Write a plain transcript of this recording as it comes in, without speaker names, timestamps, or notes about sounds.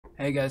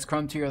Hey guys,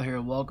 Crumb here.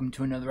 Welcome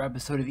to another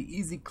episode of the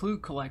Easy Clue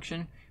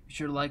collection. Be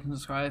sure to like and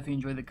subscribe if you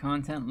enjoy the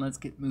content, and let's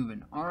get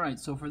moving. Alright,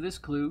 so for this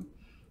clue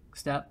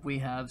step, we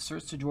have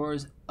search the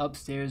drawers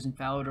upstairs in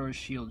Falador's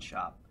shield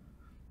shop.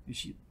 The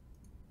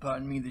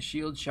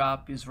shield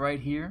shop is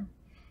right here.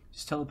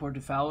 Just teleport to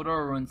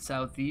Falador, run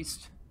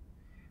southeast.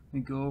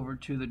 We go over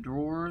to the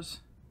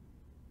drawers.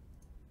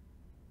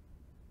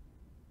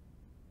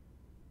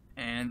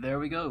 And there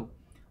we go.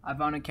 I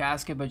found a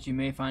casket, but you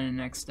may find a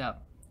next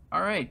step.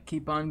 Alright,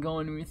 keep on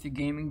going with your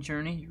gaming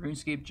journey, your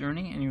RuneScape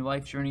journey, and your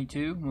life journey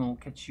too. We'll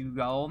catch you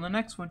all in the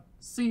next one.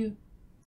 See ya!